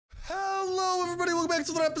back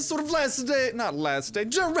to another episode of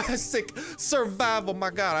Jurassic Survival. My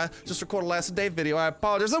God, I just recorded a last day video. I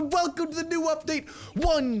apologize. And welcome to the new update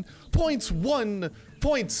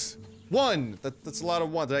 1.1.1. That's a lot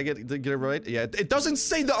of one. Did I get it right? Yeah, it doesn't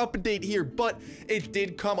say the update here, but it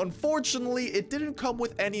did come. Unfortunately, it didn't come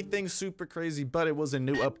with anything super crazy, but it was a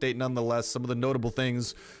new update nonetheless. Some of the notable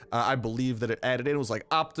things I believe that it added in was like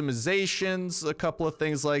optimizations, a couple of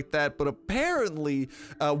things like that. But apparently,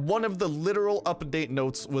 one of the literal update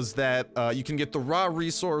notes was that you can get the raw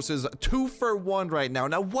resources 2 for 1 right now.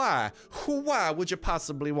 Now, why? Why would you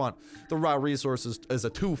possibly want the raw resources as a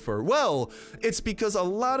 2 for? Well, it's because a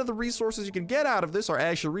lot of the resources you can get out of this are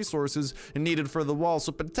actual resources needed for the wall.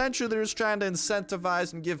 So potentially they're just trying to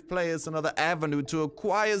incentivize and give players another avenue to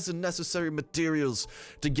acquire the necessary materials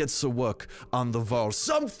to get to work on the wall.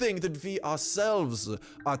 Something that we ourselves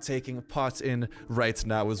are taking part in right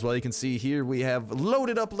now as well. You can see here we have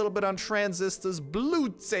loaded up a little bit on transistors, blue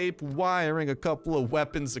tape, wiring, a couple of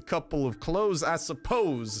weapons, a couple of clothes, I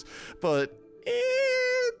suppose. But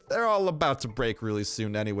they're all about to break really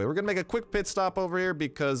soon anyway. We're gonna make a quick pit stop over here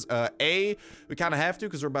because A, we kind of have to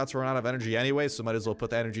because we're about to run out of energy anyway, so might as well put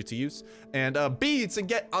the energy to use. And B, to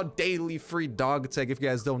get a daily free dog tag. If you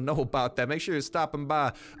guys don't know about that, make sure you're stopping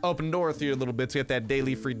by up north here a little bit to get that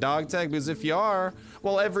daily free dog tag, because if you are,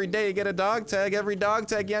 well, every day you get a dog tag. Every dog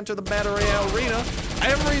tag you enter the Battle Royale arena.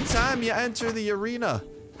 Every time you enter the arena,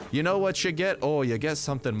 you know what you get? Oh, you get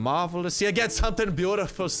something marvelous. You get something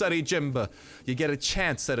beautiful, Sari Jimba. You get a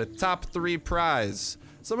chance at a top 3 prize.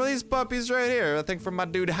 Some of these puppies right here, I think from my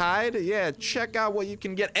dude Hyde. Yeah, check out what you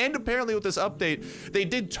can get. And apparently with this update, they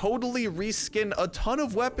did totally reskin a ton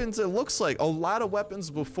of weapons. It looks like a lot of weapons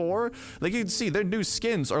before. Like you can see, their new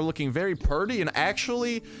skins are looking very pretty. And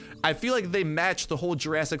actually, I feel like they match the whole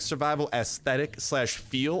Jurassic Survival aesthetic slash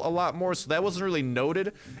feel a lot more. So that wasn't really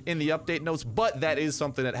noted in the update notes, but that is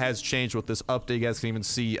something that has changed with this update. You guys can even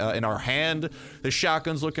see in our hand, the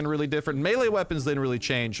shotgun's looking really different. Melee weapons didn't really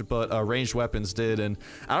change, but ranged weapons did. And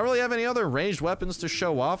I don't really have any other ranged weapons to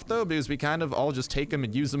show off though, because we kind of all just take them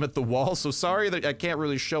and use them at the wall. So sorry that I can't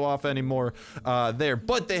really show off anymore there,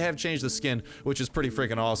 but they have changed the skin, which is pretty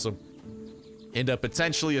freaking awesome. And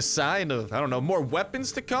potentially a sign of, I don't know, more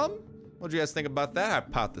weapons to come? What do you guys think about that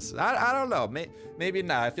hypothesis? I don't know, maybe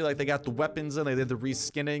not. I feel like they got the weapons in, they did the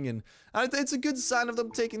reskinning, and it's a good sign of them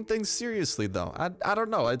taking things seriously though. I don't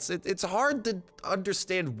know, it's hard to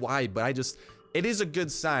understand why, but it is a good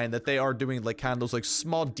sign that they are doing like kind of those like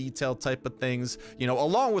small detail type of things, you know,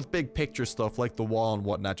 along with big picture stuff like the wall and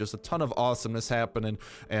whatnot. Just a ton of awesomeness happening.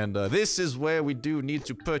 And this is where we do need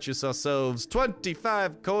to purchase ourselves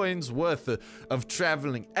 25 coins worth of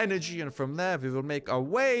traveling energy. And from there, we will make our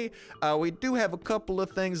way. We do have a couple of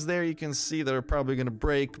things there you can see that are probably going to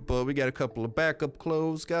break, but we got a couple of backup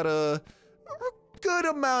clothes, got a good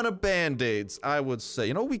amount of band-aids, I would say.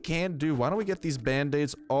 You know what we can do? Why don't we get these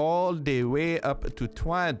band-aids all the way up to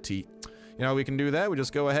 20? You know, we can do that. We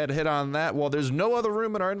just go ahead and hit on that. Well, there's no other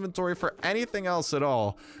room in our inventory for anything else at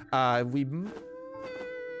all.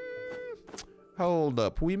 Hold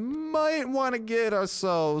up. We might want to get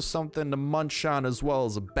ourselves something to munch on as well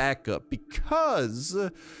as a backup, because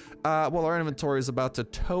well, our inventory is about to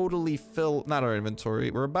totally fill. Not our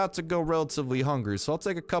inventory. We're about to go relatively hungry, so I'll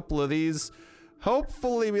take a couple of these.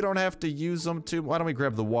 Hopefully we don't have to use them too. Why don't we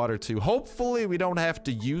grab the water too? Hopefully we don't have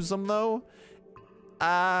to use them though.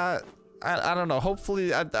 I don't know.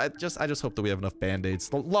 Hopefully, I just hope that we have enough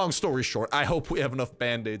band-aids. Long story short, I hope we have enough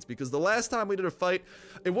band-aids, because the last time we did a fight,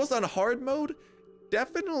 it was on hard mode.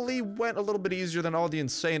 Definitely went a little bit easier than all the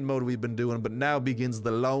insane mode we've been doing, but now begins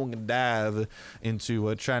the long dive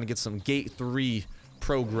into trying to get some Gate 3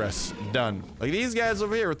 progress done. Like these guys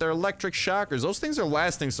over here with their electric shockers. Those things are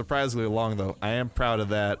lasting surprisingly long though. I am proud of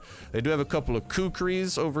that. They do have a couple of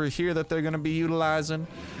kukris over here that they're going to be utilizing,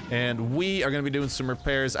 and we are going to be doing some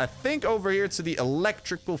repairs, I think, over here to the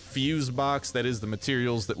electrical fuse box. That is the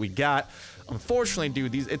materials that we got. Unfortunately,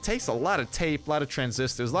 dude, it takes a lot of tape, a lot of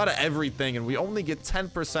transistors, a lot of everything, and we only get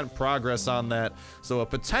 10% progress on that. So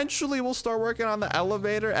potentially we'll start working on the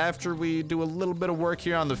elevator after we do a little bit of work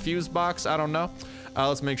here on the fuse box. I don't know.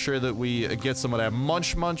 Let's make sure that we get some of that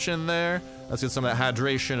munch in there. Let's get some of that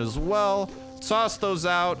hydration as well. Toss those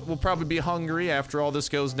out. We'll probably be hungry after all this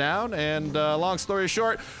goes down. And long story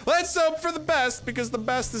short, let's hope for the best, because the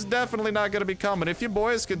best is definitely not going to be coming. If you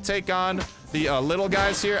boys could take on the little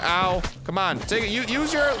guys here. Ow. Come on. Take it.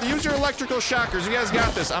 Use your electrical shockers. You guys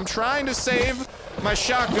got this. I'm trying to save my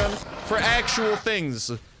shotgun for actual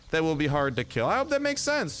things. that will be hard to kill. I hope that makes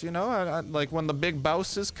sense, you know? Like, when the big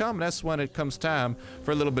bosses come, that's when it comes time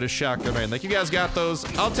for a little bit of shotgun rain. Like, you guys got those.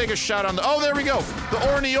 I'll take a shot on the... Oh, there we go. The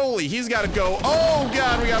Orneoli. He's got to go. Oh,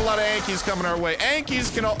 God, we got a lot of Ankies coming our way.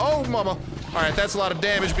 Ankies can... Oh, mama. All right, that's a lot of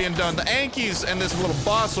damage being done. The Ankies and this little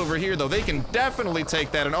boss over here, though, they can definitely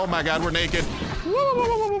take that. And, oh, my God, we're naked.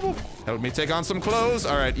 Help me take on some clothes.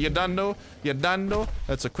 All right, you done know. You done know.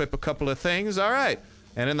 Let's equip a couple of things. All right.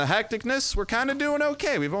 And in the hecticness, we're kind of doing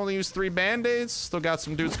okay. We've only used 3 band-aids. Still got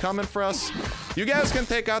some dudes coming for us. You guys can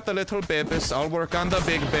take out the little babies. I'll work on the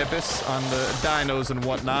big babies, on the dinos and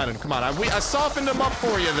whatnot. And come on, I softened them up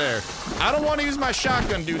for you there. I don't want to use my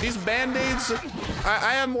shotgun, dude. These band-aids,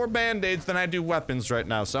 I have more band-aids than I do weapons right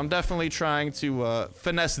now. So I'm definitely trying to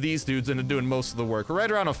finesse these dudes into doing most of the work. We're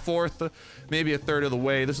right around a 4th, maybe a 1/3 of the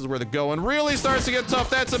way. This is where the going really starts to get tough.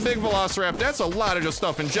 That's a big Velociraptor. That's a lot of just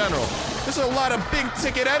stuff in general. There's a lot of big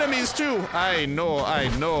ticket enemies too. I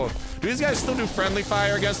know. Do these guys still do friendly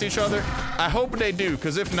fire against each other? I hope they do,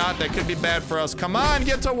 because if not, that could be bad for us. Come on,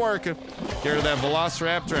 get to work. Get rid of that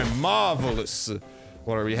Velociraptor and marvelous.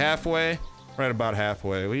 What are we, halfway? Right about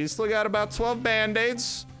halfway. We still got about 12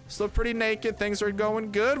 band-aids. Still pretty naked. Things are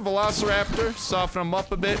going good. Velociraptor, soften them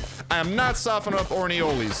up a bit. I am not softening up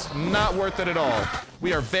Orneolis. Not worth it at all.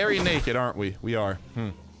 We are very naked, aren't we? We are.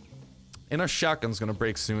 And our shotgun's gonna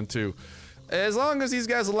break soon, too. As long as these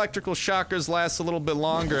guys' electrical shockers last a little bit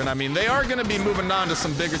longer, and I mean, they are gonna be moving on to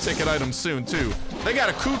some bigger ticket items soon, too. They got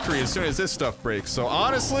a kukri as soon as this stuff breaks. So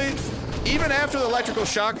honestly, even after the electrical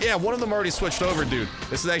shock, yeah, one of them already switched over, dude.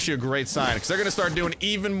 This is actually a great sign, because they're gonna start doing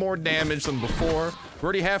even more damage than before. We're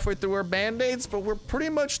already halfway through our band-aids, but we're pretty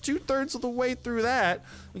much 2/3 of the way through that.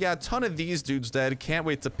 We got a ton of these dudes dead. Can't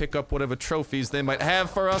wait to pick up whatever trophies they might have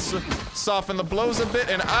for us. Soften the blows a bit,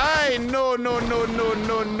 and no.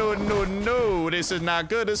 This is not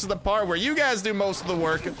good. This is the part where you guys do most of the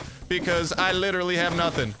work, because I literally have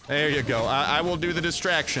nothing. There you go. I will do the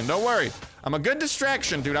distraction. Don't worry. I'm a good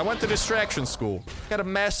distraction, dude. I went to distraction school. Got a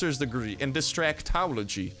master's degree in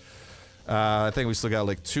distractology. I think we still got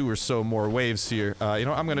like 2 or so more waves here. You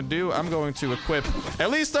know what I'm gonna do? I'm going to equip at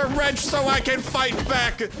least a wrench so I can fight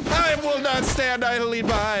back. I will not stand idly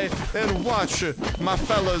by and watch my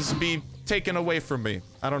fellas be taken away from me.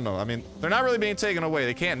 I don't know. I mean, they're not really being taken away.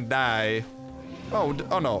 They can't die. Oh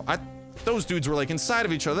no. Those dudes were like inside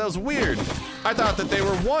of each other. That was weird. I thought that they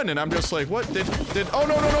were one, and I'm just like, what?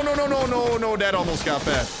 Oh, no, that almost got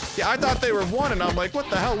bad. Yeah, I thought they were one, and I'm like, what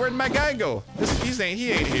the hell? Where'd my guy go?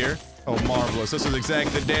 He ain't here. Oh, marvelous. This is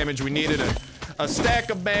exactly the damage we needed, and a stack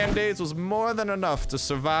of band-aids was more than enough to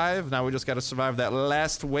survive. Now we just gotta survive that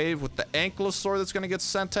last wave with the ankylosaur that's gonna get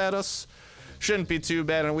sent at us. Shouldn't be too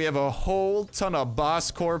bad, and we have a whole ton of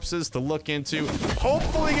boss corpses to look into.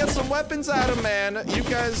 Hopefully get some weapons out of, man. You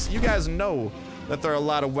guys know that there are a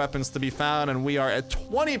lot of weapons to be found, and we are at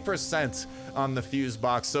 20% on the fuse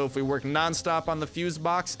box. So if we work non-stop on the fuse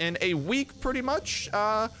box in a week, pretty much,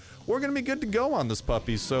 we're gonna be good to go on this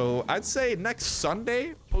puppy. So I'd say next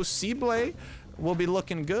Sunday, possible, we'll be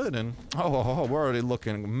looking good. And oh, we're already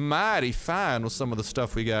looking mighty fine with some of the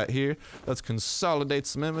stuff we got here. Let's consolidate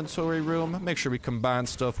some inventory room. Make sure we combine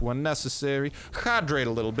stuff when necessary. Hydrate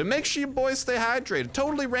a little bit. Make sure you boys stay hydrated.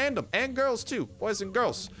 Totally random. And girls too. Boys and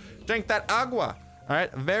girls. Drink that agua. All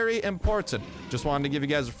right, very important. Just wanted to give you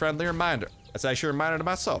guys a friendly reminder. That's actually a reminder to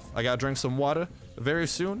myself. I gotta drink some water very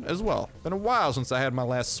soon as well. Been a while since I had my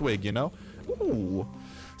last swig, you know? Ooh.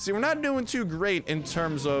 See, we're not doing too great in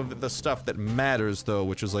terms of the stuff that matters, though,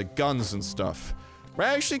 which is like guns and stuff. We're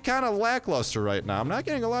actually kind of lackluster right now. I'm not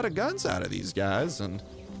getting a lot of guns out of these guys, and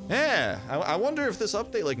yeah, I wonder if this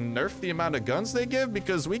update like nerfed the amount of guns they give,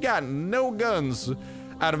 because we got no guns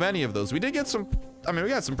out of any of those. We did get some, I mean, we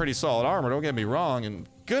got some pretty solid armor, don't get me wrong, and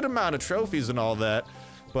good amount of trophies and all that.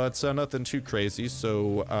 But nothing too crazy.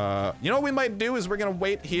 So, you know what we might do is we're gonna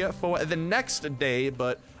wait here for the next day,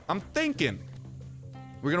 but I'm thinking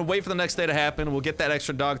we're gonna wait for the next day to happen. We'll get that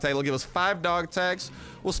extra dog tag. It'll give us 5 dog tags.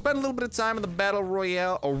 We'll spend a little bit of time in the Battle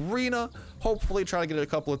Royale arena. Hopefully try to get a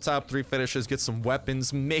couple of top 3 finishes, get some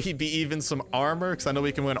weapons, maybe even some armor, because I know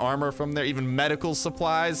we can win armor from there, even medical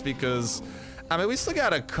supplies, because, I mean, we still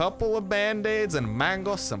got a couple of band-aids and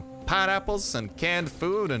mangoes and pineapples and canned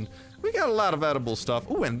food, and we got a lot of edible stuff.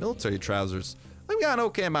 Ooh, and military trousers. We've got an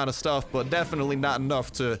okay amount of stuff, but definitely not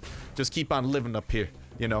enough to just keep on living up here,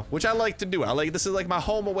 you know, which I like to do. This is like my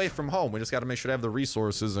home away from home. We just got to make sure to have the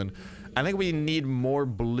resources, and I think we need more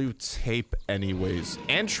blue tape anyways,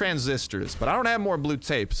 and transistors, but I don't have more blue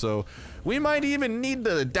tape, so we might even need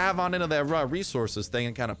to dive on into that raw resources thing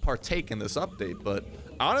and kind of partake in this update. But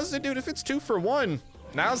honestly, dude, if it's 2 for 1,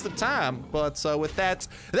 now's the time. But with that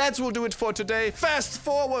will do it for today. Fast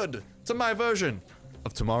forward to my version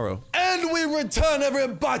of tomorrow. And we return,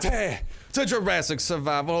 everybody, to Jurassic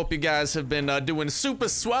Survival. Hope you guys have been doing super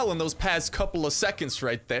swell in those past couple of seconds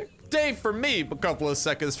right there. Day for me, a couple of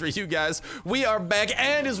seconds for you guys. We are back,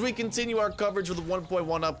 and as we continue our coverage of the 1.1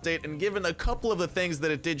 update, and given a couple of the things that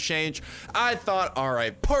it did change, I thought, all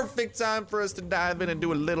right, perfect time for us to dive in and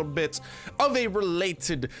do a little bit of a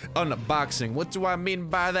related unboxing. What do I mean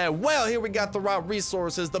by that? Well, here we got the raw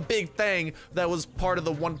resources, the big thing that was part of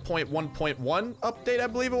the 1.1.1 update, I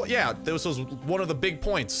believe it was. Yeah, this was one of the big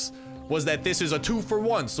points, was that this is a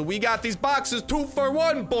 2-for-1. So we got these boxes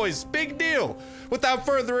 2-for-1, boys. Big deal. Without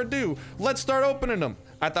further ado, let's start opening them.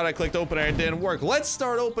 I thought I clicked open and it didn't work. Let's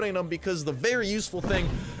start opening them, because the very useful thing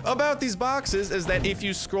about these boxes is that if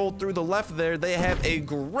you scroll through the left there, they have a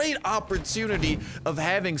great opportunity of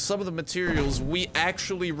having some of the materials we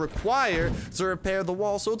actually require to repair the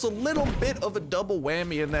wall. So it's a little bit of a double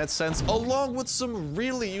whammy in that sense, along with some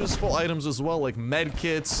really useful items as well, like med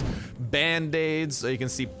kits, band-aids, you can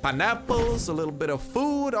see pineapples, a little bit of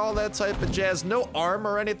food, all that type of jazz. No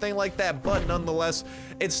armor or anything like that, but nonetheless,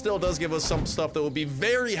 it still does give us some stuff that will be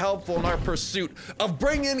very helpful in our pursuit of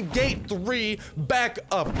bringing Gate 3 back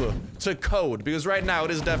up to code, because right now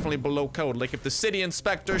it is definitely below code. Like, if the city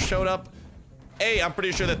inspector showed up, A, I'm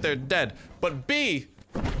pretty sure that they're dead, but B,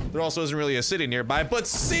 there also isn't really a city nearby, but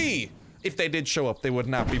C, if they did show up, they would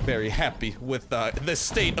not be very happy with the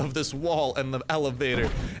state of this wall and the elevator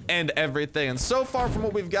and everything. And so far from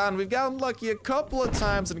what we've gotten lucky a couple of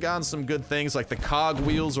times and gotten some good things, like the cog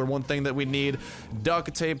wheels are one thing that we need.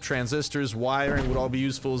 Duct tape, transistors, wiring would all be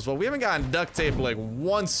useful as well. We haven't gotten duct tape like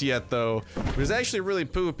once yet, though, which is actually really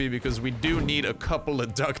poopy, because we do need a couple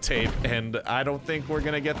of duct tape, and I don't think we're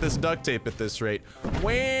gonna get this duct tape at this rate.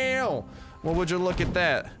 Well, would you look at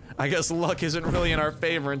that? I guess luck isn't really in our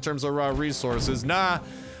favor in terms of raw resources. Nah,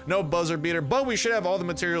 no buzzer beater, but we should have all the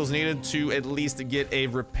materials needed to at least get a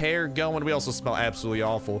repair going. We also smell absolutely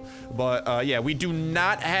awful, but yeah, we do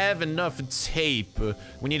not have enough tape.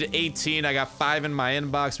 We need 18. I got 5 in my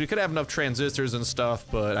inbox. We could have enough transistors and stuff,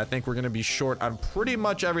 but I think we're gonna be short on pretty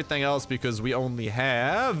much everything else, because we only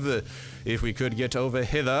have, if we could get over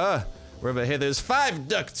hither, wherever here, there's 5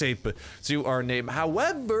 duct tape to our name.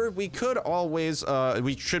 However, we could always,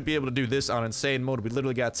 we should be able to do this on insane mode. We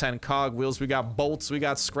literally got 10 cog wheels, we got bolts, we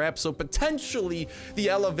got scrap, so potentially the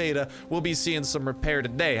elevator will be seeing some repair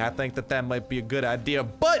today. I think that that might be a good idea,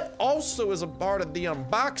 but also as a part of the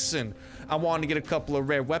unboxing, I wanted to get a couple of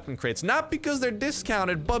rare weapon crates. Not because they're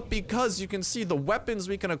discounted, but because you can see the weapons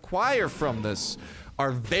we can acquire from this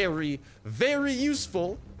are very, very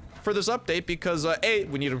useful for this update, because A,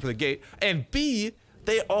 we need them for the gate, and B,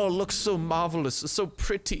 they all look so marvelous, so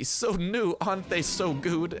pretty, so new, aren't they so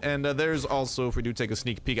good? And there's also, if we do take a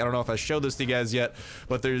sneak peek, I don't know if I showed this to you guys yet,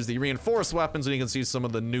 but there's the reinforced weapons, and you can see some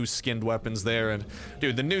of the new skinned weapons there, and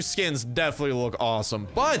dude, the new skins definitely look awesome.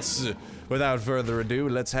 But without further ado,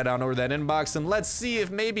 let's head on over that inbox, and let's see if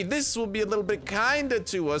maybe this will be a little bit kinder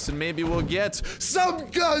to us, and maybe we'll get some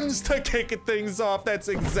guns to kick things off. That's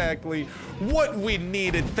exactly what we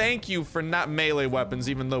needed. Thank you for not melee weapons,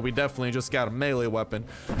 even though we definitely just got a melee weapon.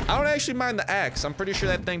 I don't actually mind the axe. I'm pretty sure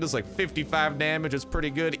that thing does like 55 damage. It's pretty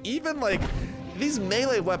good. Even like these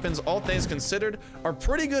melee weapons, all things considered, are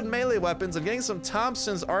pretty good melee weapons, and getting some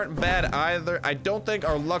Thompsons aren't bad either. I don't think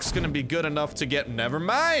our luck's gonna be good enough to get, never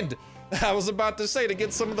mind. I was about to say, to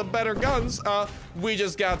get some of the better guns, we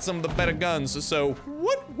just got some of the better guns, so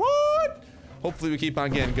what? Hopefully we keep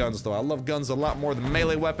on getting guns, though. I love guns a lot more than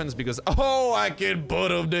melee weapons, because, oh, I can put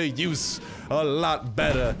them to use a lot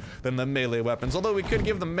better than the melee weapons. Although we could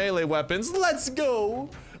give the melee weapons. Let's go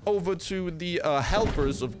over to the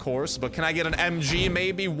helpers, of course, but can I get an MG,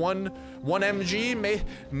 maybe? One MG?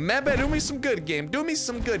 Maybe do me some good, game. Do me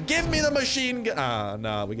some good. Give me the machine gun.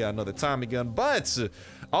 Nah, we got another Tommy gun, but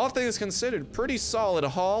all things considered, pretty solid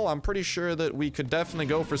haul. I'm pretty sure that we could definitely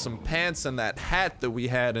go for some pants and that hat that we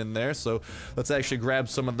had in there. So let's actually grab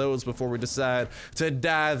some of those before we decide to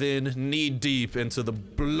dive in knee deep into the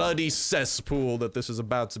bloody cesspool that this is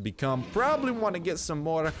about to become. Probably want to get some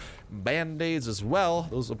more band-aids as well.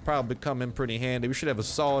 Those will probably come in pretty handy. We should have a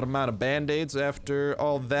solid amount of band-aids after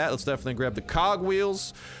all that. Let's definitely grab the cog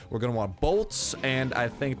wheels. We're gonna want bolts, and I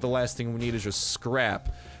think the last thing we need is just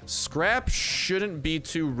scrap. Scrap shouldn't be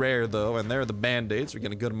too rare, though, and there are the band-aids. We're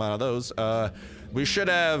getting a good amount of those. We should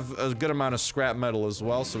have a good amount of scrap metal as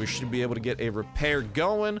well, so we should be able to get a repair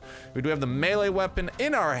going. We do have the melee weapon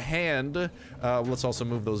in our hand. Let's also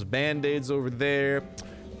move those band-aids over there.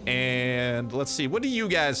 And let's see, what do you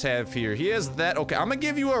guys have here? He has that. Okay, I'm gonna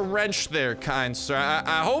give you a wrench there, kind sir.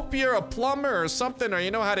 I hope you're a plumber or something, or you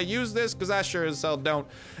know how to use this, because I sure as hell don't.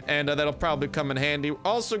 And that'll probably come in handy.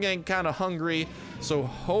 Also getting kind of hungry, so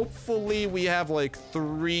hopefully we have like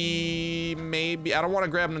 3, maybe. I don't want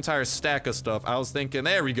to grab an entire stack of stuff. I was thinking,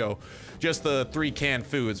 there we go, just the 3 canned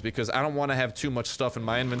foods, because I don't want to have too much stuff in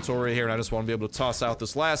my inventory here, and I just want to be able to toss out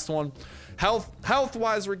this last one.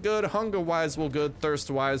 Health-wise, we're good. Hunger-wise, we're good.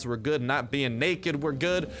 Thirst-wise, we're good. Not being naked, we're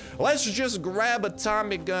good. Let's just grab a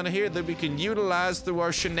Tommy gun here that we can utilize through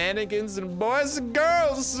our shenanigans. And boys and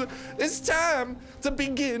girls, it's time to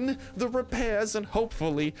begin the repairs and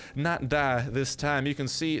hopefully not die this time. You can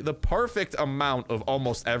see the perfect amount of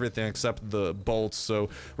almost everything except the bolts. So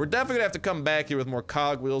we're definitely gonna have to come back here with more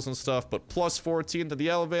cogwheels and stuff, but plus 14 to the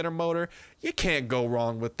elevator motor. You can't go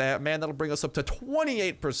wrong with that, man. That'll bring us up to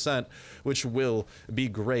 28%, which will be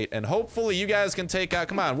great. And hopefully you guys can take out,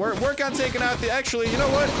 come on, work on taking out the, actually, you know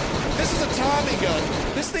what? This is a Tommy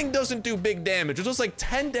gun. This thing doesn't do big damage. It does like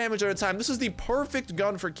 10 damage at a time. This is the perfect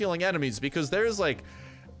gun for killing enemies because there's like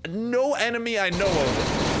no enemy I know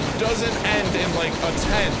of doesn't end in like a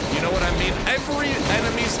 10. You know what I mean? Every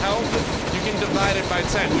enemy's health, you can divide it by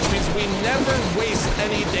 10, which means we never waste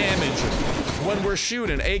any damage when we're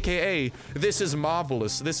shooting, aka this is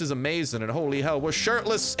marvelous, this is amazing, and holy hell, we're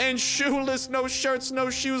shirtless and shoeless, no shirts,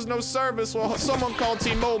 no shoes, no service. Well, someone call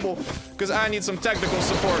T-Mobile, because I need some technical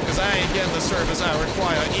support, because I ain't getting the service I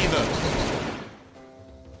require either.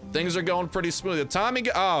 Things are going pretty smooth.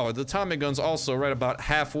 The Tommy gun's also right about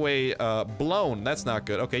halfway blown. That's not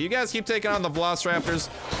good. Okay, you guys keep taking on the Velociraptors.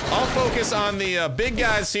 I'll focus on the big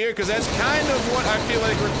guys here, because that's kind of what I feel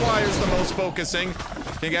like requires the most focusing.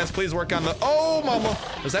 Can you guys please work on the... Oh, mama.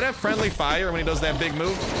 Does that have friendly fire when he does that big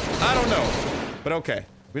move? I don't know. But okay.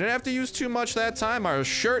 We didn't have to use too much that time. Our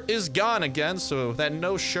shirt is gone again, so that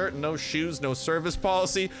no shirt, no shoes, no service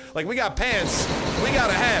policy. Like, we got pants, we got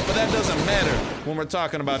a hat, but that doesn't matter when we're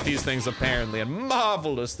talking about these things, apparently. And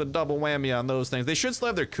marvelous, the double whammy on those things. They should still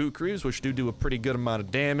have their kukris, which do a pretty good amount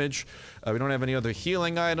of damage. We don't have any other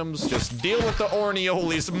healing items. Just deal with the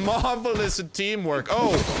Orneolis. Marvelous teamwork.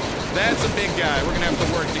 Oh, that's a big guy. We're gonna have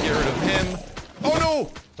to work to get rid of him. Oh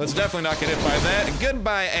no! Let's definitely not get hit by that.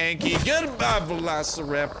 Goodbye, Anki. Goodbye,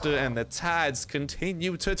 Velociraptor. And the tides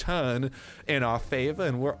continue to turn in our favor.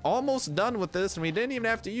 And we're almost done with this. And we didn't even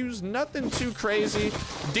have to use nothing too crazy.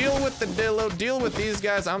 Deal with the Dillo. Deal with these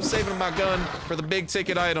guys. I'm saving my gun for the big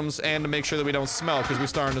ticket items and to make sure that we don't smell, because we're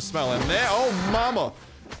starting to smell. And there, oh mama.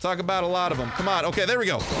 Talk about a lot of them. Come on. Okay, there we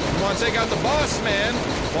go. We want to take out the boss, man,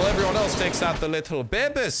 while everyone else takes out the little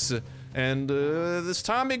babies. And this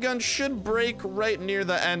Tommy gun should break right near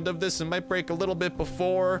the end of this. It might break a little bit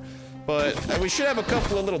before, but we should have a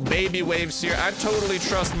couple of little baby waves here. I totally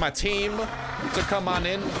trust my team to come on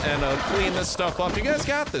in and clean this stuff up. You guys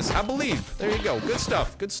got this, I believe. There you go. Good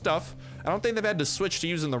stuff. Good stuff. I don't think they've had to switch to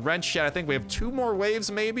using the wrench yet. I think we have 2 more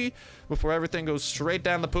waves maybe before everything goes straight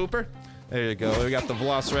down the pooper. There you go. We got the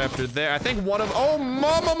Velociraptor there. I think one of... Oh,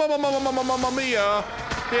 mamma mia.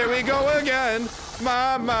 Here we go again.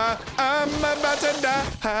 Mama, I'm about to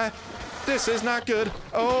die. This is not good.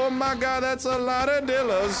 Oh my god, that's a lot of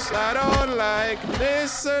dillos. I don't like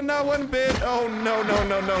this, not one bit. Oh, no, no,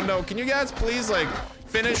 no, no, no. Can you guys please, like,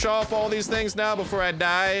 finish off all these things now before I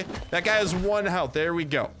die? That guy has 1 health. There we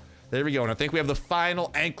go. There we go. And I think we have the final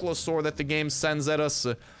ankylosaur that the game sends at us.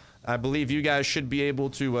 I believe you guys should be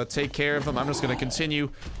able to take care of him. I'm just going to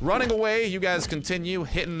continue running away. You guys continue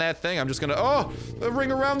hitting that thing. I'm just going to... Oh!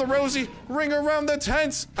 Ring around the rosy! Ring around the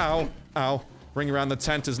tent! Ow. Ow. Ring around the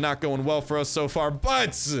tent is not going well for us so far,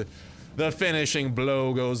 but... The finishing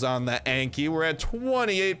blow goes on the Anki. We're at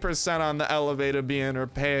 28% on the elevator being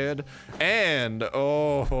repaired. And,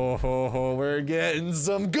 we're getting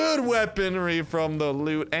some good weaponry from the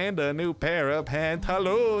loot and a new pair of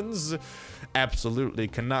pantaloons. Absolutely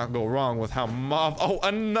cannot go wrong with how oh,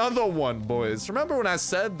 another one, boys. Remember when I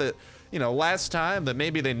said that, you know, last time that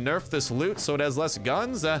maybe they nerfed this loot so it has less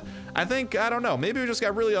guns? I think, I don't know, maybe we just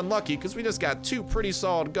got really unlucky because we just got 2 pretty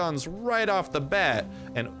solid guns right off the bat.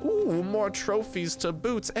 And, ooh, more trophies to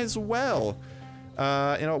boot as well.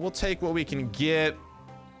 You know, we'll take what we can get.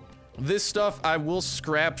 This stuff I will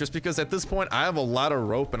scrap just because at this point I have a lot of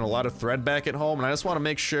rope and a lot of thread back at home, and I just want to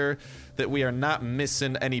make sure that we are not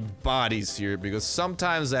missing any bodies here, because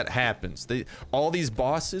sometimes that happens. All these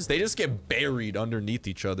bosses, they just get buried underneath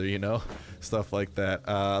each other, you know? Stuff like that.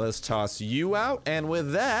 Let's toss you out, and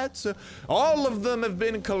with that, all of them have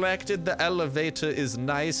been collected. The elevator is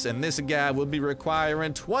nice, and this guy will be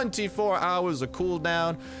requiring 24 hours of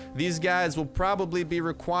cooldown. These guys will probably be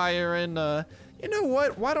requiring, you know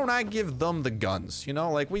what? Why don't I give them the guns? You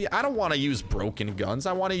know, like I don't want to use broken guns.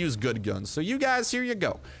 I want to use good guns. So you guys, here you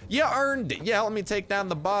go. You earned it. Yeah, let me take down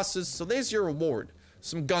the bosses. So there's your reward.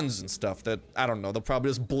 Some guns and stuff that, I don't know, they'll probably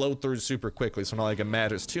just blow through super quickly, so not like it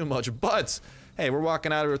matters too much. But, hey, we're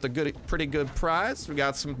walking out of here with a pretty good prize. We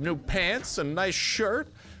got some new pants, a nice shirt,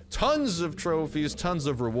 tons of trophies, tons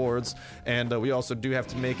of rewards, and we also do have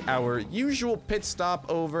to make our usual pit stop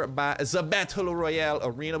over by the Battle Royale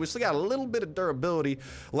Arena. We still got a little bit of durability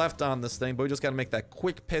left on this thing, but we just gotta make that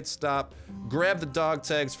quick pit stop, grab the dog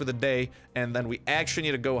tags for the day, and then we actually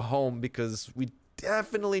need to go home because we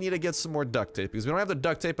definitely need to get some more duct tape because we don't have the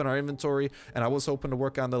duct tape in our inventory, and I was hoping to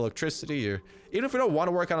work on the electricity, or even if we don't want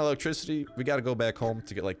to work on electricity, we got to go back home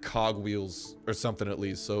to get like cogwheels or something at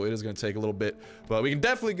least, so it is going to take a little bit, but we can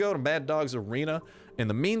definitely go to Mad Dog's Arena. In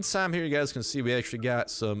the meantime, here you guys can see we actually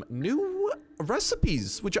got some new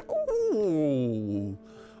recipes, which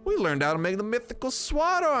we learned how to make the mythical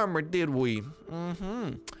SWAT armor, did we?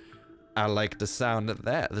 I like the sound of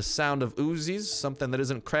that. The sound of Uzis, something that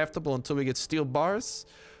isn't craftable until we get steel bars.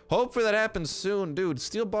 Hopefully that happens soon, dude.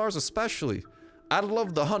 Steel bars especially. I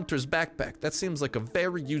love the hunter's backpack. That seems like a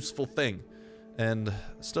very useful thing. And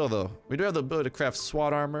still though, we do have the ability to craft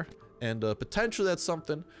SWAT armor, and potentially that's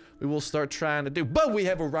something we will start trying to do. But we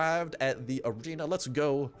have arrived at the arena. Let's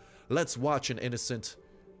go. Let's watch an innocent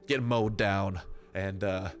get mowed down. And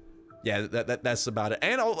yeah, that's about it.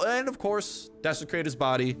 And of course, desecrate his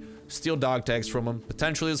body, steal dog tags from him,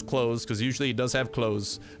 potentially his clothes, because usually he does have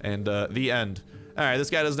clothes, and the end. Alright, this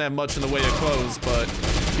guy doesn't have much in the way of clothes, but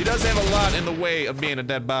he does have a lot in the way of being a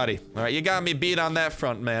dead body. Alright, you got me beat on that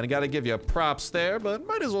front, man. I gotta give you props there, but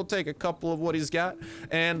might as well take a couple of what he's got,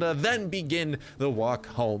 and then begin the walk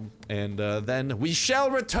home. And then we shall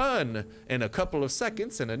return in a couple of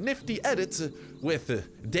seconds in a nifty edit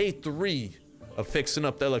with day 3 of fixing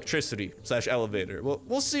up the electricity / elevator.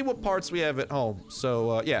 We'll see what parts we have at home.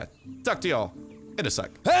 So yeah, talk to y'all in a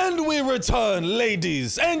sec. And we return,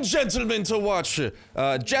 ladies and gentlemen, to watch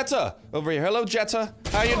Jetta over here. Hello, Jetta.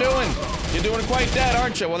 How you doing? You're doing quite dead,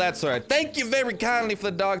 aren't you? Well, that's all right. Thank you very kindly for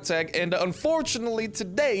the dog tag. And unfortunately,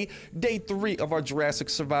 today, day 3 of our Jurassic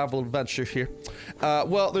Survival adventure here.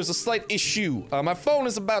 Well, there's a slight issue. My phone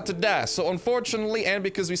is about to die. So unfortunately, and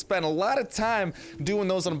because we spent a lot of time doing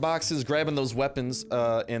those unboxes, grabbing those weapons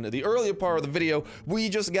in the earlier part of the video, we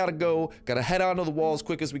just gotta head out to the wall as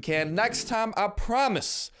quick as we can. Next time, I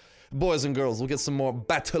promise, boys and girls, we'll get some more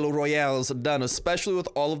battle royales done, especially with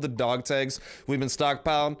all of the dog tags we've been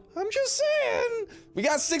stockpiling. I'm just saying, we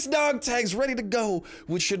got 6 dog tags ready to go,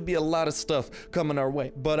 which should be a lot of stuff coming our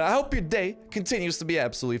way. But I hope your day continues to be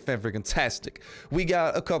absolutely fantastic. We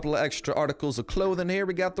got a couple of extra articles of clothing here.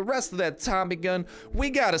 We got the rest of that Tommy gun. We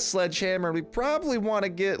got a sledgehammer. We probably want to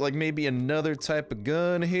get like maybe another type of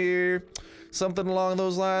gun here. Something along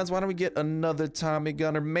those lines. Why don't we get another Tommy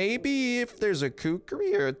gun? Or maybe if there's a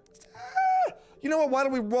kukri or... you know what? Why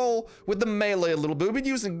don't we roll with the melee a little bit? We've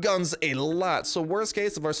been using guns a lot. So worst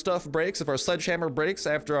case, if our stuff breaks, if our sledgehammer breaks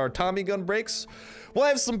after our Tommy gun breaks, we'll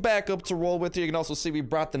have some backup to roll with here. You can also see we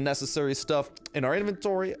brought the necessary stuff in our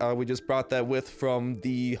inventory. We just brought that with from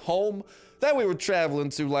the home that we were traveling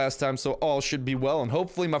to last time, so all should be well, and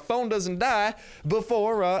hopefully my phone doesn't die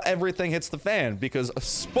before everything hits the fan, because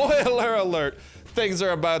spoiler alert, things are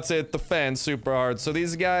about to hit the fan super hard. So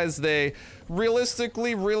these guys, they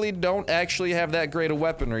realistically really don't actually have that great of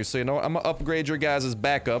weaponry, so you know what, I'm gonna upgrade your guys'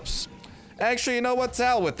 backups. Actually, you know what? To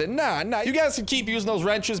hell with it. Nah. You guys can keep using those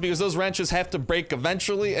wrenches because those wrenches have to break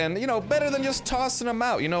eventually, and, you know, better than just tossing them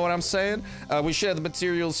out. You know what I'm saying? We should have the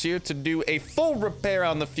materials here to do a full repair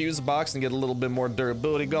on the fuse box and get a little bit more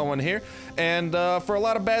durability going here. And for a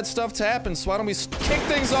lot of bad stuff to happen, so why don't we kick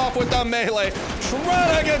things off with the melee?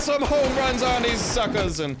 Try to get some home runs on these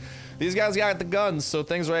suckers, and these guys got the guns, so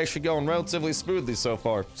things are actually going relatively smoothly so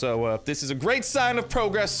far. So this is a great sign of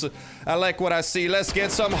progress. I like what I see. Let's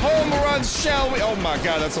get some home runs, shall we? Oh my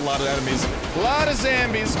god, that's a lot of enemies. A lot of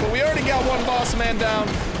zombies, but we already got one boss man down.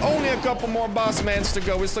 Only a couple more boss mans to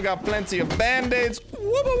go. We still got plenty of band-aids.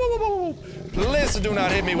 Please do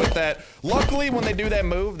not hit me with that. Luckily, when they do that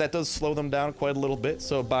move, that does slow them down quite a little bit,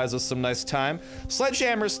 so it buys us some nice time.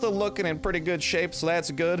 Sledgehammer is still looking in pretty good shape, so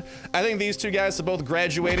that's good. I think these two guys have both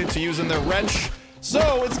graduated to using their wrench,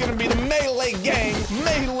 so it's gonna be the melee gang,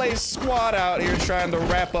 melee squad out here trying to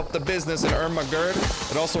wrap up the business and earn my gird.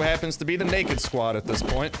 It also happens to be the naked squad at this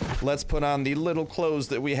point. Let's put on the little clothes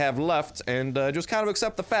that we have left and just kind of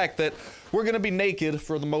accept the fact that we're gonna be naked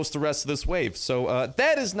for the rest of this wave. So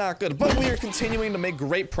that is not good. But we are continuing to make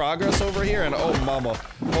great progress over here. And oh mama,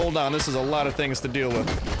 hold on, this is a lot of things to deal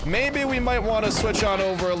with. Maybe we might want to switch on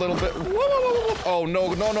over a little bit. Oh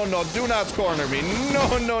no, no, no, no, do not corner me.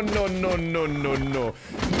 No, no, no, no, no, no, no.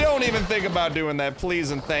 Don't even think about doing that,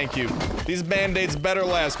 please and thank you. These band-aids better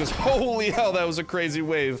last, because holy hell, that was a crazy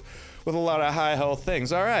wave with a lot of high health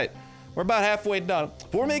things. All right. We're about halfway done,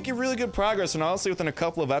 but we're making really good progress, and honestly, within a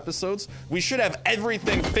couple of episodes, we should have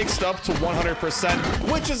everything fixed up to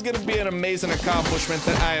 100%, which is going to be an amazing accomplishment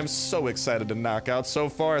that I am so excited to knock out. So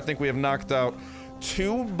far, I think we have knocked out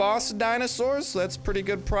 2 boss dinosaurs, so that's pretty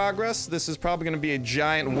good progress. This is probably going to be a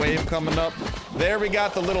giant wave coming up. There we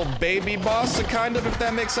got the little baby boss, kind of, if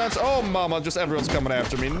that makes sense. Oh, mama, just everyone's coming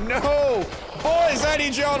after me. No! Boys, I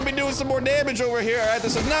need y'all to be doing some more damage over here, alright?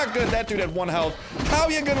 This is not good. That dude had 1 health. How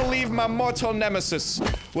are you gonna leave my mortal nemesis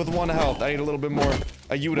with 1 health? I need a little bit more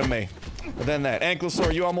Ayudame than that.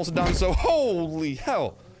 Ankylosaur, you almost done so? Holy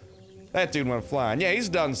hell! That dude went flying. Yeah, he's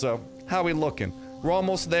done so. How we looking? We're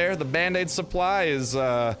almost there. The band-aid supply is,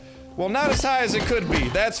 well, not as high as it could be,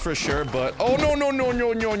 that's for sure, but... Oh, no, no, no,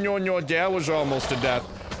 no, no, no, no, that was almost to death.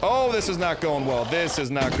 Oh, this is not going well. This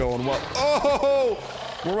is not going well. Oh!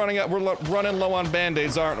 We're running low on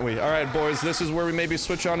band-aids, aren't we? All right, boys, this is where we maybe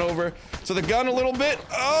switch on over to the gun a little bit.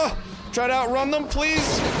 Try to outrun them,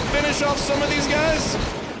 please. Finish off some of these guys.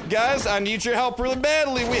 Guys, I need your help really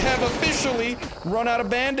badly. We have officially run out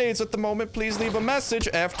of band-aids at the moment. Please leave a message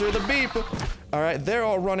after the beep. All right, they're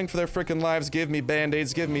all running for their freaking lives. Give me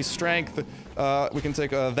band-aids, give me strength. We can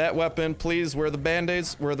take that weapon, please. Where are the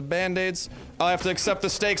band-aids? Where are the band-aids? I'll have to accept the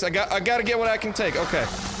stakes. I gotta get what I can take. Okay,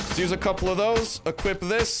 let's use a couple of those. Equip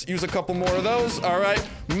this. Use a couple more of those. All right,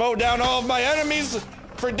 mow down all of my enemies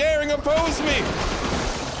for daring oppose me.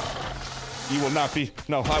 You will not be.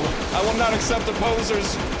 No, I will not accept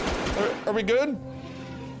opposers. Are we good?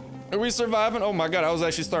 Are we surviving? Oh my god, I was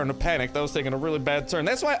actually starting to panic. That was taking a really bad turn.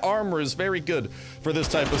 That's why armor is very good for this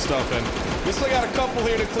type of stuff. And we still got a couple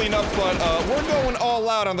here to clean up, but we're going all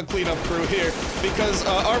out on the cleanup crew here because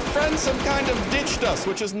our friends have kind of ditched us,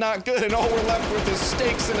 which is not good. And all we're left with is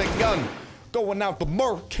stakes and a gun going out the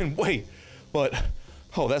American way. But,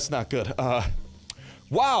 oh, that's not good.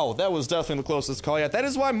 Wow, that was definitely the closest call yet. That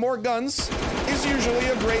is why more guns is usually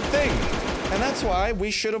a great thing. And that's why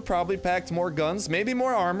we should have probably packed more guns, maybe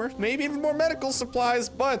more armor, maybe even more medical supplies,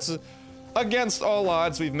 but against all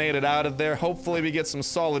odds, we've made it out of there. Hopefully we get some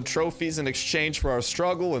solid trophies in exchange for our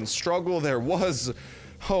struggle, and struggle there was.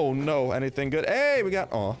 Oh no, anything good? Hey, we got,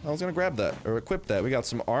 oh, I was gonna grab that, or equip that. We got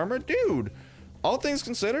some armor, dude. All things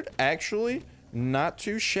considered, actually, not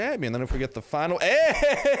too shabby. And then if we get the final,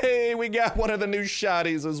 hey, we got one of the new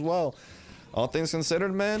shotties as well. All things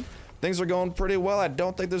considered, man, things are going pretty well. I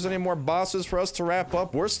don't think there's any more bosses for us to wrap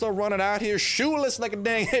up. We're still running out here shoeless like a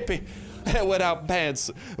dang hippie without pants.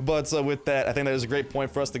 But with that, I think that is a great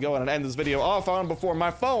point for us to go and end this video off on before my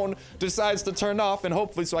phone decides to turn off, and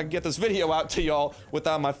hopefully so I can get this video out to y'all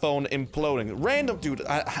without my phone imploding. Random, dude,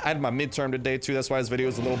 I had my midterm today too. That's why this video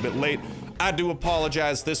is a little bit late. I do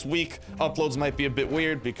apologize. This week, uploads might be a bit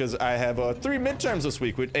weird because I have 3 midterms this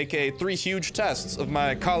week, with aka 3 huge tests of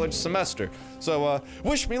my college semester. So,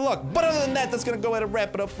 wish me luck. But other than that, that's gonna go ahead and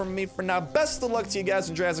wrap it up from me for now. Best of luck to you guys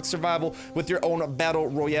in Jurassic Survival with your own Battle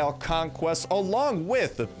Royale conquest, along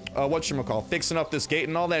with, whatchamacall, fixing up this gate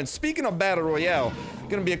and all that. And speaking of Battle Royale,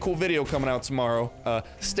 gonna be a cool video coming out tomorrow.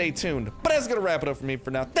 Stay tuned. But that's gonna wrap it up for me for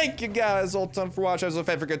now. Thank you guys all ton for watching. Have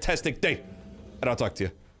a fantastic day. And I'll talk to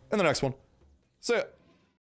you in the next one. See ya.